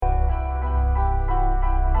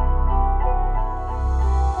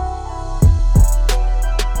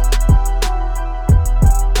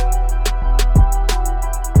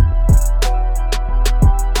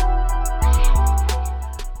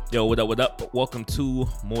Yo, what up, what up? Welcome to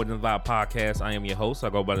More Than Vibe Podcast. I am your host. I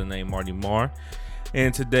go by the name Marty Marr.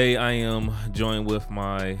 And today I am joined with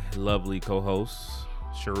my lovely co-host,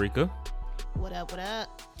 Sharika. What up, what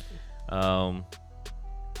up?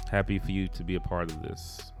 Happy for you to be a part of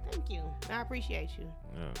this. Thank you. I appreciate you.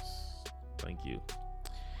 Yes, thank you.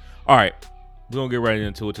 All right, we're going to get right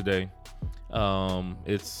into it today.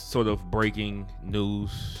 It's sort of breaking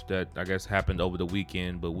news that I guess happened over the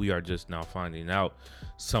weekend, but we are just now finding out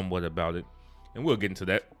somewhat about it, and we'll get into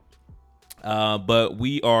that. But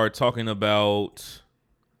we are talking about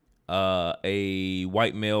a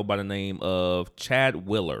white male by the name of Chad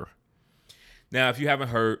Willer. Now, if you haven't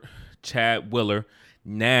heard, Chad Willer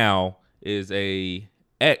now is a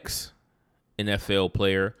ex-NFL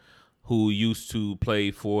player who used to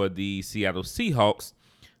play for the Seattle Seahawks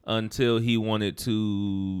until he wanted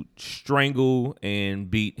to strangle and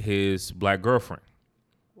beat his black girlfriend.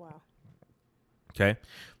 Wow. Okay.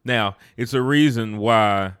 Now, it's a reason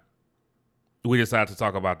why we decided to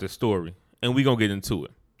talk about this story, and we're going to get into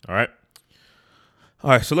it. All right. All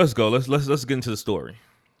right, so let's go. Let's get into the story.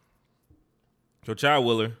 So Chad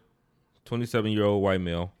Willer, 27-year-old white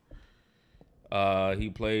male. He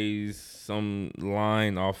plays some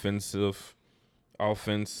line offense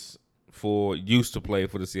used to play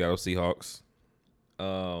for the Seattle Seahawks.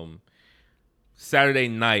 Saturday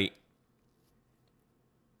night,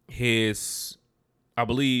 I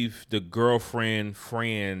believe the girlfriend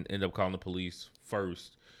friend ended up calling the police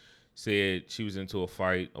first, said she was into a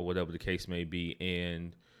fight or whatever the case may be,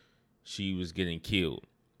 and she was getting killed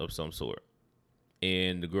of some sort.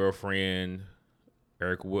 And the girlfriend,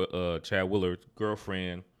 Chad Willer's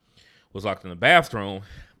girlfriend, was locked in the bathroom,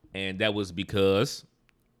 and that was because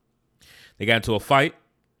they got into a fight,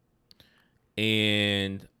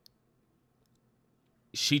 and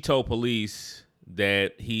she told police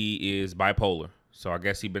that he is bipolar. So I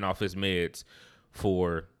guess he'd been off his meds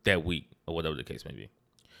for that week or whatever the case may be.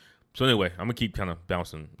 So anyway, I'm going to keep kind of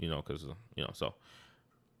bouncing, because, so.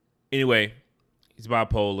 Anyway, he's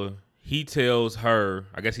bipolar. He tells her,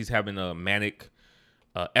 I guess he's having a manic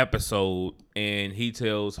episode, and he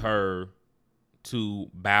tells her to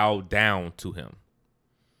bow down to him.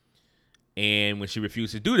 And when she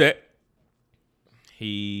refused to do that,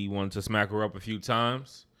 he wanted to smack her up a few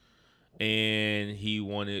times, and he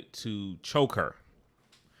wanted to choke her.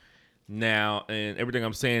 Now, and everything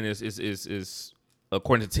I'm saying is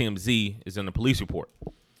according to TMZ, is in the police report.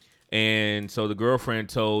 And so the girlfriend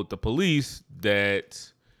told the police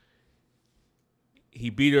that he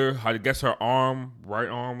beat her. I guess her right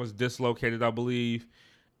arm was dislocated, I believe.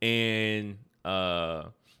 And they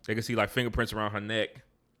could see like fingerprints around her neck.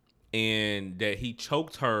 And that he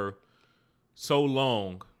choked her so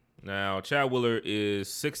long. Now, Chad Willer is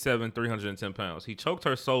 6'7", 310 pounds. He choked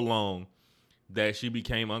her so long that she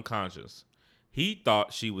became unconscious. He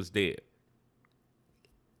thought she was dead.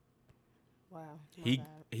 Wow.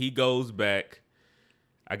 He goes back,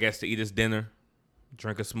 I guess, to eat his dinner,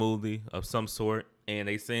 drink a smoothie of some sort, and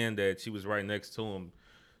they saying that she was right next to him,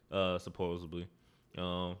 supposedly.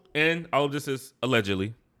 And all of this is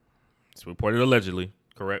allegedly. It's reported allegedly,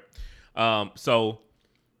 correct? So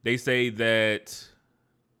they say that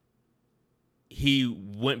he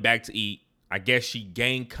went back to eat. I guess she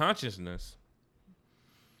gained consciousness.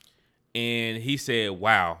 And he said,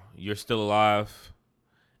 "Wow, you're still alive."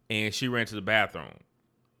 And she ran to the bathroom.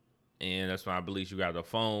 And that's when I believe she got her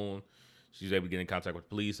phone. She was able to get in contact with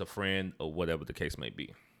police, a friend, or whatever the case may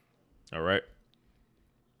be. All right.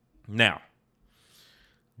 Now,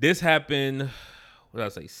 this happened, what did I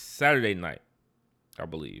say? Saturday night, I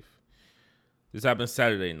believe. This happened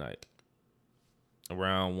Saturday night.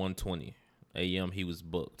 Around 1:20 a.m. he was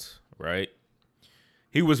booked, right?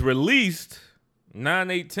 He was released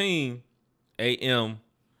 9:18 a.m.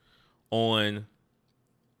 on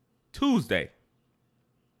Tuesday.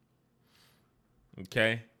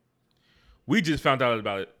 Okay. We just found out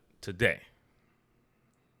about it today.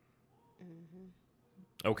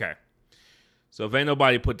 Mm-hmm. Okay. So if ain't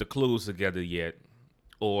nobody put the clues together yet,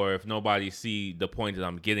 or if nobody see the point that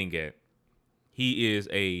I'm getting at, he is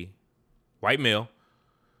a white male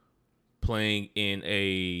playing in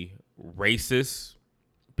a racist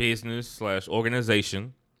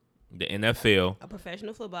business/organization, the NFL. A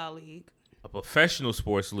professional football league. A professional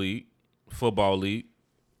sports league, football league.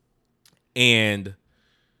 And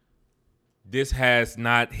this has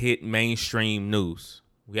not hit mainstream news.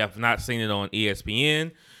 We have not seen it on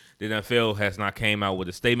ESPN. The NFL has not came out with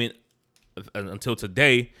a statement until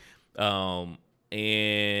today. And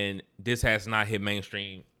this has not hit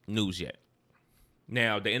mainstream news yet.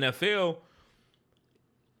 Now, the NFL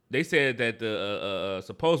they said that the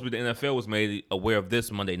supposedly the NFL was made aware of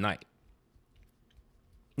this Monday night.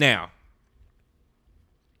 Now,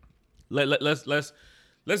 let's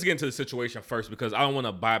get into the situation first, because I don't want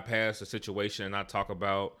to bypass the situation and not talk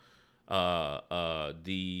about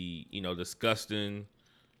the disgusting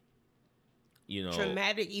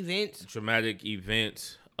traumatic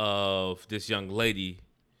events of this young lady,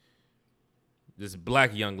 this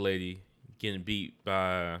black young lady getting beat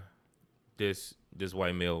by this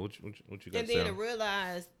white male. What you got? And then to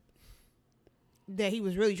realize that he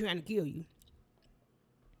was really trying to kill you.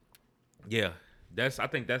 Yeah, I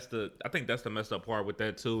think that's the messed up part with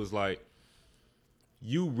that too. Is like,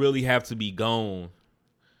 you really have to be gone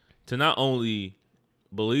to not only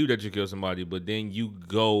believe that you killed somebody, but then you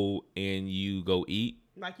go eat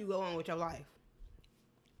like you go on with your life,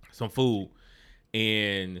 some food,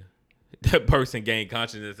 and that person gain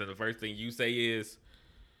consciousness, and the first thing you say is,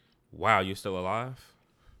 "Wow, you're still alive."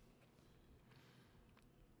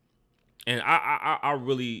 And I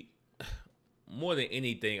really, more than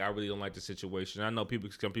anything, I really don't like the situation. I know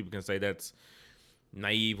some people can say that's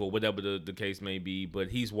naive or whatever the case may be, but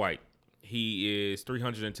he's white. He is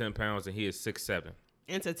 310 pounds and he is 6'7".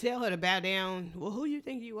 And to tell her to bow down, well, who you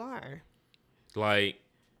think you are? Like,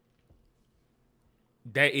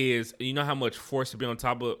 that is, you know how much force to be on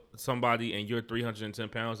top of somebody, and you're 310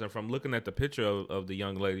 pounds. And from looking at the picture of the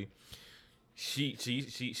young lady, she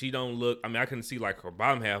don't look. I mean, I can see like her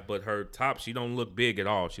bottom half, but her top, she don't look big at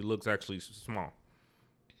all. She looks actually small.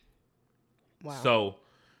 Wow. So,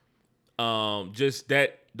 just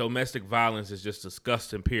that domestic violence is just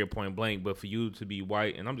disgusting, period, point blank. But for you to be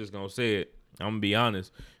white, and I'm just gonna say it, I'm gonna be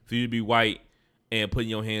honest, for you to be white and putting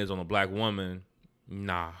your hands on a black woman,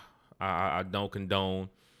 nah, I don't condone,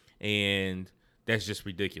 and that's just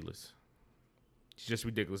ridiculous. It's just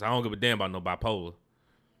ridiculous. I don't give a damn about no bipolar.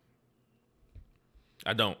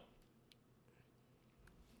 I don't.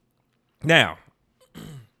 Now,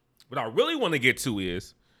 what I really want to get to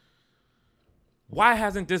is, why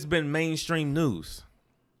hasn't this been mainstream news?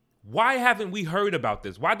 Why haven't we heard about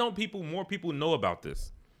this? Why don't more people know about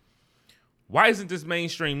this? Why isn't this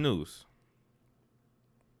mainstream news?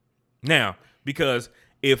 Now, because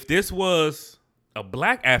if this was a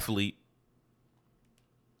black athlete,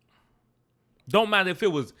 don't matter if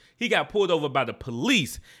he got pulled over by the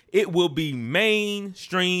police, it will be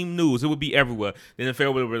mainstream news. It would be everywhere. The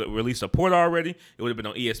NFL would have released a report already. It would have been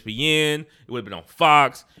on ESPN. It would have been on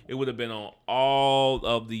Fox. It would have been on all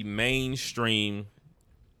of the mainstream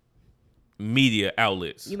media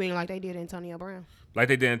outlets. You mean like they did Antonio Brown? Like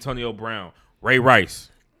they did Antonio Brown, Ray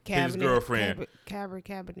Rice, his girlfriend,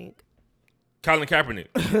 Kaepernick. Colin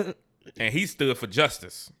Kaepernick. And he stood for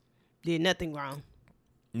justice. Did nothing wrong.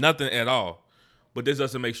 Nothing at all. But this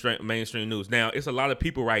doesn't make mainstream news. Now, it's a lot of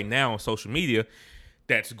people right now on social media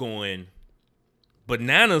that's going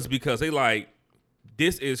bananas because they like,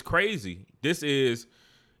 this is crazy.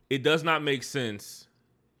 It does not make sense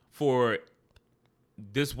for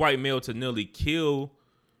this white male to nearly kill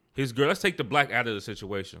his girl. Let's take the black out of the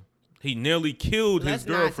situation. He nearly killed his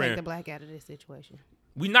girlfriend. Let's not take the black out of this situation.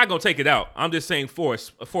 We're not going to take it out. I'm just saying for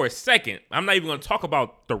a second, I'm not even going to talk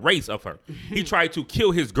about the race of her. He tried to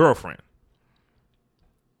kill his girlfriend.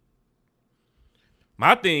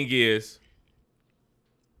 My thing is,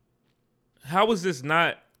 how is this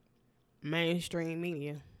not mainstream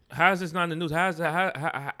media? How is this not in the news?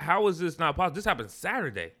 How is this not possible? This happened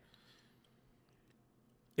Saturday.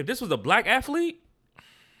 If this was a black athlete,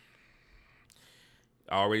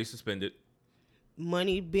 already suspended.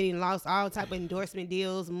 Money being lost, all type of endorsement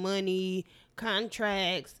deals, money,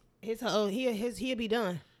 contracts. He'll be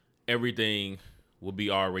done. Everything will be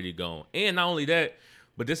already gone. And not only that,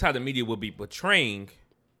 but this is how the media will be portraying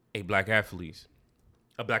a black athlete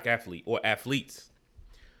or athletes.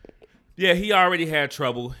 Yeah, he already had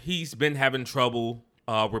trouble. He's been having trouble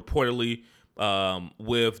reportedly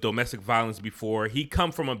with domestic violence before. He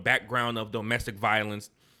come from a background of domestic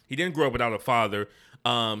violence. He didn't grow up without a father.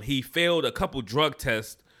 He failed a couple drug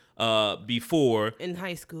tests before in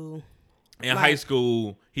high school. High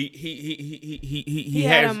school, he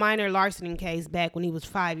had a minor larceny case back when he was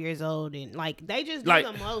 5 years old, and like they just do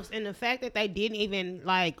the most. And the fact that they didn't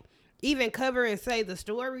even cover and say the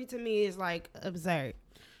story, to me is like absurd.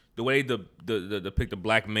 The way the depict the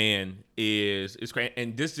black man is crazy,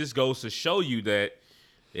 and this just goes to show you that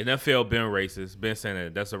the NFL been racist, been saying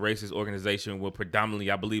that that's a racist organization with predominantly,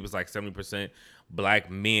 I believe it's like 70% black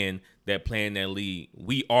men that play in that league.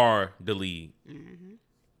 We are the league. Mm-hmm.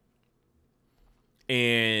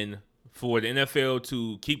 And for the NFL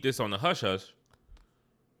to keep this on the hush hush,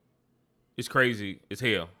 it's crazy as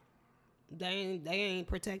hell. They ain't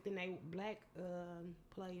protecting their black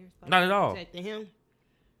players. Not at all. Protecting him.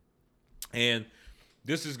 And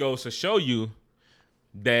this just goes to show you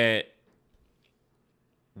that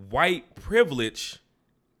white privilege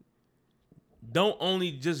don't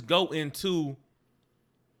only just go into,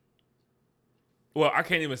 well, I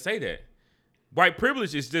can't even say that. White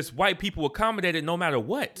privilege is just white people accommodated no matter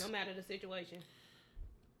what. No matter the situation.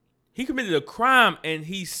 He committed a crime and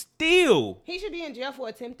he should be in jail for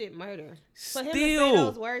attempted murder. For him to say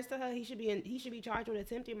those words to her, he should be charged with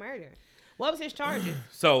attempted murder. What was his charges?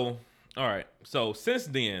 So, all right. So since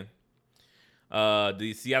then,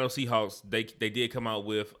 the Seattle Seahawks they did come out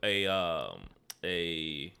with a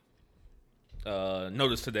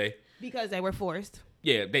notice today because they were forced.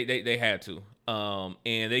 Yeah, they had to.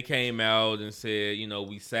 And they came out and said, you know,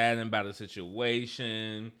 we saddened by the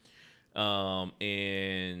situation.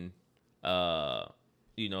 And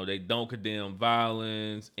you know, they don't condemn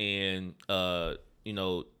violence, and you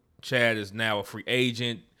know, Chad is now a free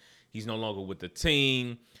agent. He's no longer with the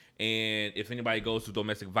team. And if anybody goes through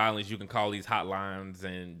domestic violence, you can call these hotlines,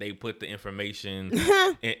 and they put the information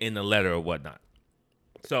in the letter or whatnot.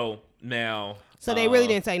 So now, so they really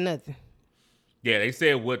didn't say nothing. Yeah, they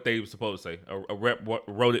said what they were supposed to say. A rep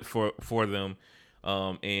wrote it for them,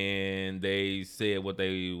 and they said what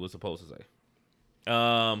they were supposed to say.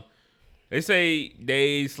 They say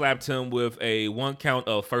they slapped him with a 1 count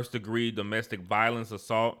of first-degree domestic violence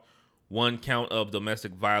assault, 1 count of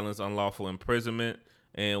domestic violence unlawful imprisonment,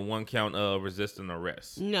 and 1 count of resisting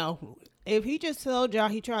arrest. No, if he just told y'all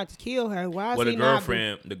he tried to kill her, why is well, he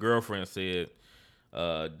the girlfriend said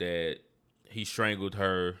that he strangled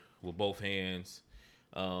her with both hands,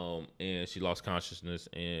 and she lost consciousness,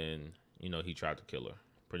 and you know he tried to kill her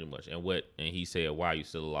pretty much. And he said, "Why are you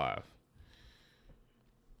still alive?"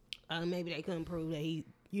 Maybe they couldn't prove that he,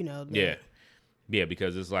 you know. Yeah,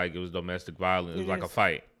 because it's like it was domestic violence. It was like a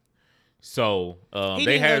fight. So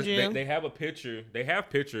they have a picture. They have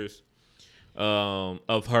pictures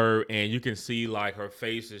of her, and you can see like her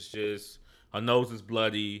face is just, her nose is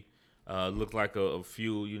bloody. Look like a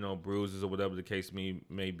few, you know, bruises or whatever the case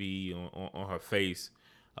may be on her face.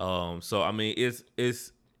 So I mean,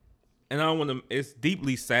 it's and I don't want to. It's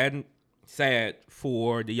deeply sad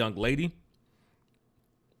for the young lady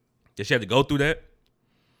that she had to go through that,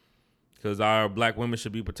 because our black women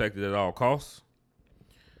should be protected at all costs.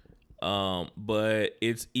 But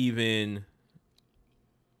it's even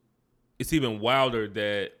wilder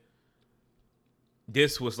that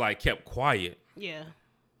this was like kept quiet. Yeah.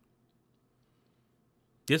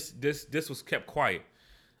 This was kept quiet.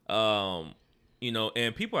 You know,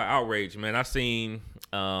 and people are outraged, man. I seen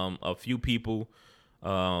a few people.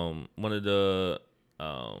 One of the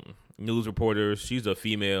news reporters, she's a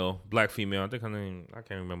black female. I think her name, I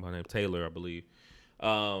can't remember her name, Taylor, I believe.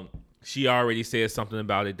 She already said something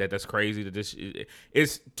about it that's crazy. That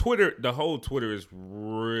it's Twitter. The whole Twitter is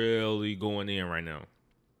really going in right now.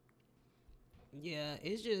 Yeah,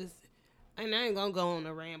 it's just, and I ain't gonna go on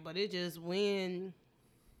a rant, but it just, when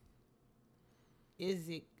is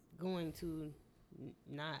it going to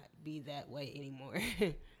not be that way anymore?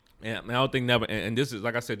 Yeah, I don't think never. And this is,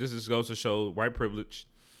 like I said, this just goes to show white privilege.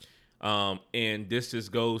 And this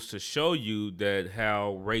just goes to show you that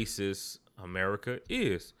how racist America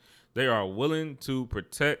is. They are willing to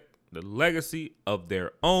protect the legacy of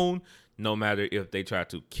their own, no matter if they try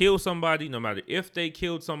to kill somebody, no matter if they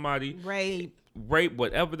killed somebody, rape,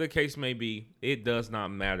 whatever the case may be, it does not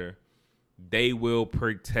matter. They will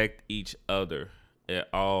protect each other at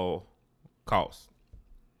all costs.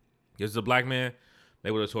 This is a black man,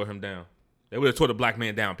 they would have tore him down. They would have tore the black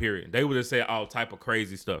man down, period. They would have said all type of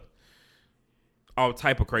crazy stuff. All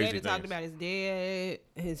type of crazy things. They talked about his dad,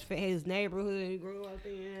 his neighborhood he grew up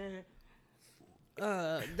in.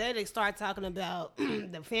 Then they start talking about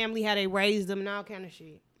the family, how they raised them and all kind of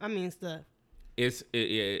shit. I mean, stuff. It's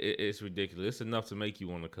ridiculous. It's enough to make you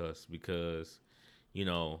want to cuss, because, you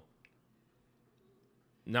know,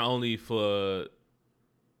 not only for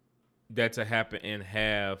that to happen and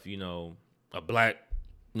have, you know, a black,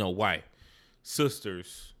 wife,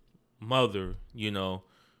 sisters, mother, we know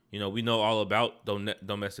all about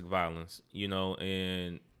domestic violence,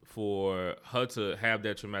 and for her to have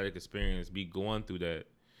that traumatic experience, be going through that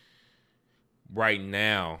right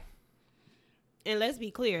now. And let's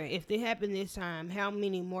be clear, if it happened this time, how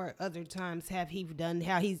many more other times have he done,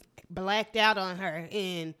 how he's blacked out on her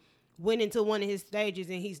and went into one of his stages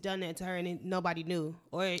and he's done that to her and nobody knew,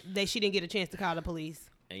 or she didn't get a chance to call the police.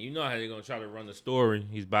 And you know how they're going to try to run the story.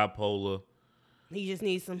 He's bipolar. He just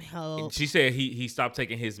needs some help. She said he stopped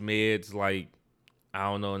taking his meds like I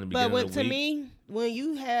don't know in the But beginning of the to week. me, when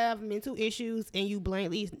you have mental issues and you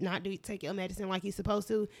blatantly not take your medicine like you're supposed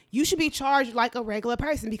to, you should be charged like a regular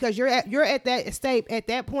person because you're at that state at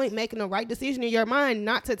that point making the right decision in your mind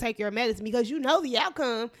not to take your medicine because you know the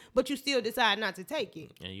outcome, but you still decide not to take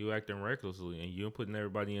it. And you acting recklessly, and you're putting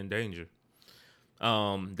everybody in danger.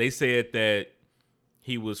 They said that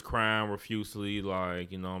he was crying profusely,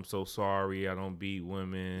 like, I'm so sorry, I don't beat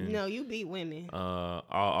women. No, you beat women.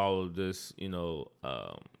 All of this,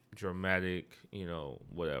 dramatic,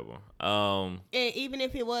 whatever. And even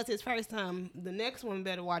if it was his first time, the next one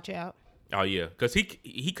better watch out. Oh yeah, because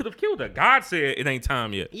he could have killed her. God said it ain't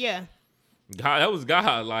time yet. Yeah. God, that was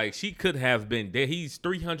God. Like, she could have been dead. He's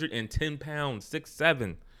 310 pounds,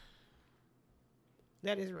 6'7".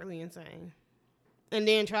 That is really insane. And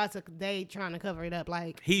then trying to cover it up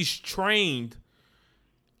like he's trained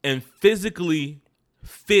and physically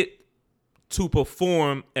fit to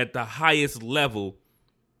perform at the highest level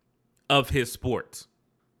of his sport.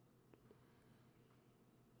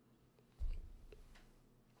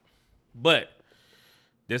 But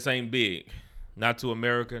this ain't big. Not to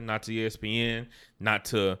America, not to ESPN, not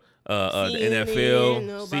to the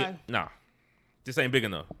NFL. Nah, this ain't big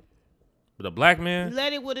enough. But a black man,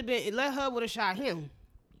 let her would have shot him.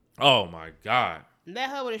 Oh my God. Let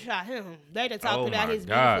her would have shot him. They'd have talked about his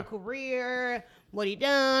beautiful career, what he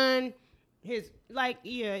done, it's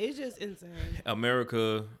just insane.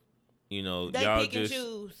 America, they y'all pick and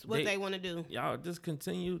choose what they want to do. Y'all just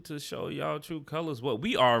continue to show y'all true colors. What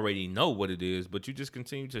we already know what it is, but you just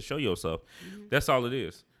continue to show yourself. Mm-hmm. That's all it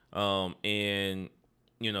is. And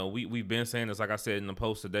we've been saying this, like I said in the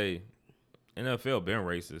post today. NFL been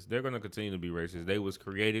racist. They're gonna continue to be racist. They was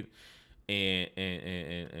created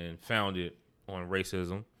and founded on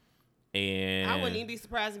racism. And I wouldn't even be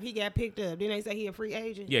surprised if he got picked up. Didn't they say he a free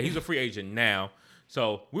agent? Yeah, he's a free agent now.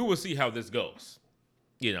 So we will see how this goes.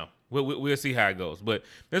 We'll see how it goes. But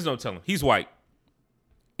there's no telling. He's white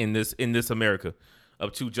in this America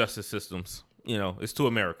of two justice systems. It's two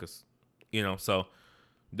Americas. So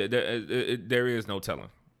there is no telling.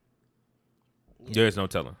 Yeah. There is no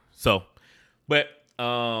telling. So, but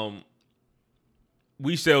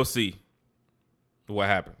we shall see what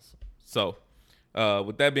happens. So,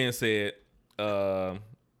 with that being said, prayers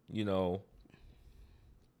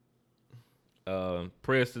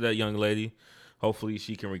to that young lady. Hopefully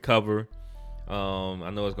she can recover. I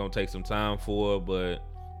know it's gonna take some time for her, but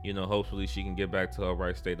hopefully she can get back to her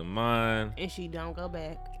right state of mind. And she don't go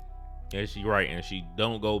back. And she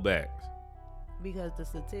don't go back. Because the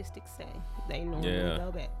statistics say they normally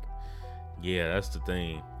go back. Yeah, that's the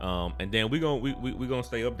thing. And then we gonna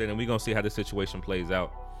stay up there and we gonna see how the situation plays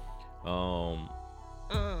out.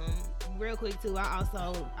 Real quick too, I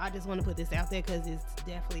just want to put this out there because it's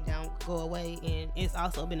definitely don't go away, and it's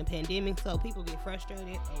also been a pandemic, so people get frustrated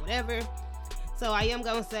or whatever. So I am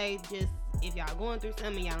gonna say, just if y'all going through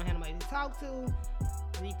something, y'all don't have nobody to talk to,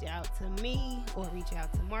 reach out to me or reach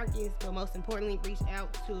out to Marcus, but most importantly, reach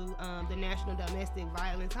out to the National Domestic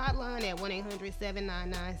Violence Hotline at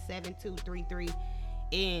 1-800-799-7233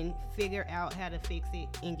 and figure out how to fix it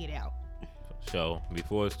and get out. So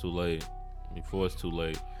before it's too late. Because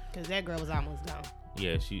that girl was almost gone.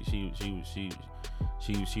 Yeah, she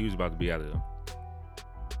was about to be out of there.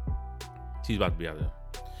 She's about to be out of there.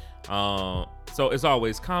 So as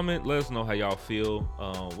always, comment. Let us know how y'all feel.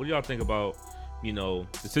 What do y'all think about, the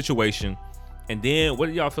situation? And then what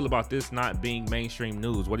do y'all feel about this not being mainstream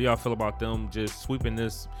news? What do y'all feel about them just sweeping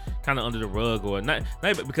this kind of under the rug, or not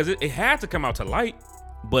because it had to come out to light,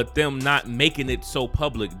 but them not making it so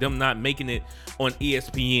public, them not making it on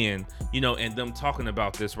ESPN, and them talking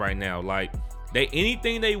about this right now. Like,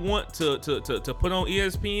 anything they want to put on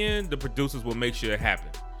ESPN, the producers will make sure it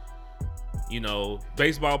happens.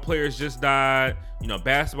 Baseball players just died.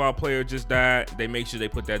 Basketball player just died. They make sure they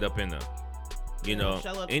put that up in there.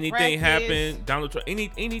 Anything happened, Donald Trump,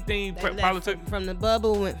 anything politics from the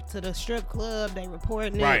bubble went to the strip club. They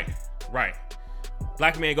reporting it. Right.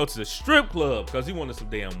 Black man go to the strip club because he wanted some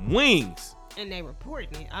damn wings. And they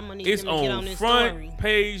reporting it. I'm gonna need it's them to get on this front story.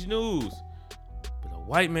 Page news. But a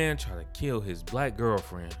white man tried to kill his black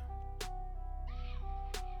girlfriend.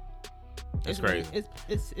 That's crazy.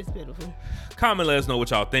 It's pitiful. Comment, let us know what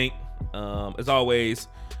y'all think. As always,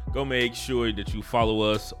 go make sure that you follow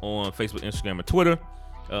us on Facebook, Instagram, and Twitter.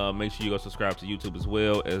 Make sure you go subscribe to YouTube as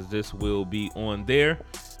well, as this will be on there.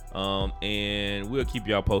 And we'll keep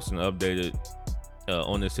y'all posting and updated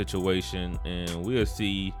on this situation, and we'll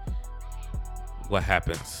see what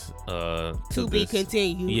happens. To be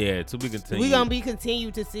continued. Yeah, to be continued. We're gonna be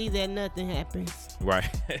continued to see that nothing happens. Right.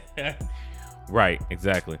 Right,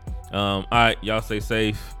 exactly. All right, y'all stay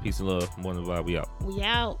safe. Peace and love. Morning Vibe, we out. We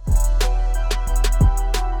out.